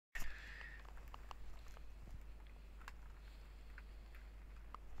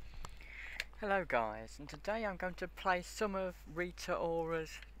Hello guys, and today I'm going to play some of Rita Ora's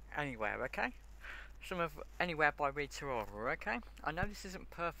Anywhere, okay? Some of Anywhere by Rita Ora, okay? I know this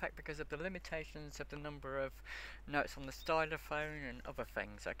isn't perfect because of the limitations of the number of notes on the stylophone and other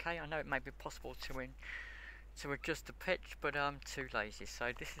things, okay? I know it may be possible to adjust the pitch, but I'm too lazy,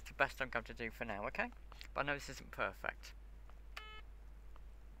 so this is the best I'm going to do for now, okay? But I know this isn't perfect.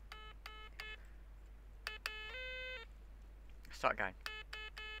 Start again.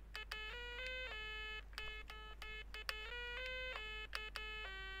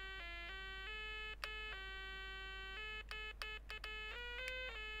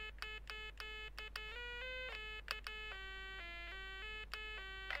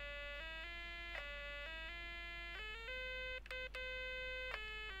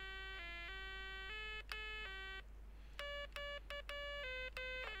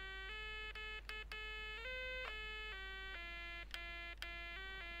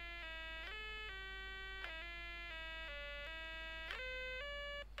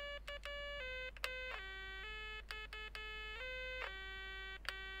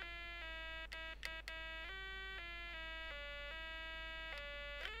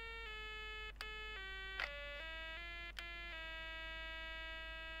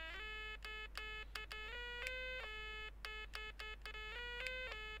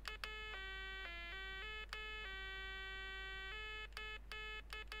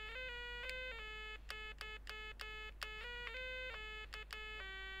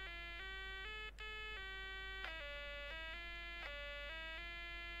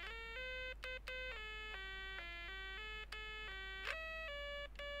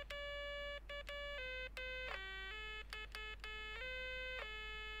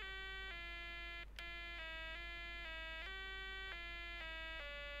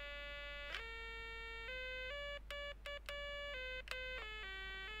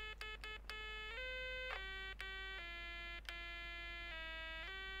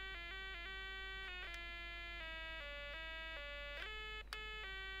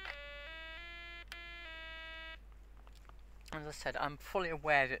 As I said, I'm fully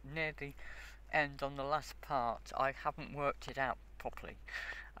aware that near the end on the last part I haven't worked it out properly.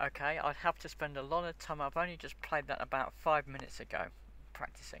 Okay, I'd have to spend a lot of time. I've only just played that about 5 minutes ago,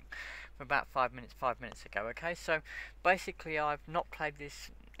 practicing for about 5 minutes ago. Okay, so basically I've not played this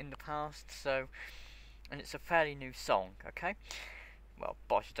in the past, so, and it's a fairly new song. Okay, well,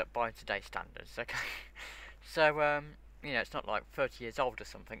 by today's standards. Okay, so you know, it's not like 30 years old or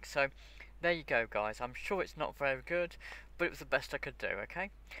something. So there you go, guys. I'm sure it's not very good, but it was the best I could do.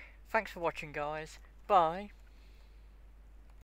 Okay, thanks for watching, guys. Bye.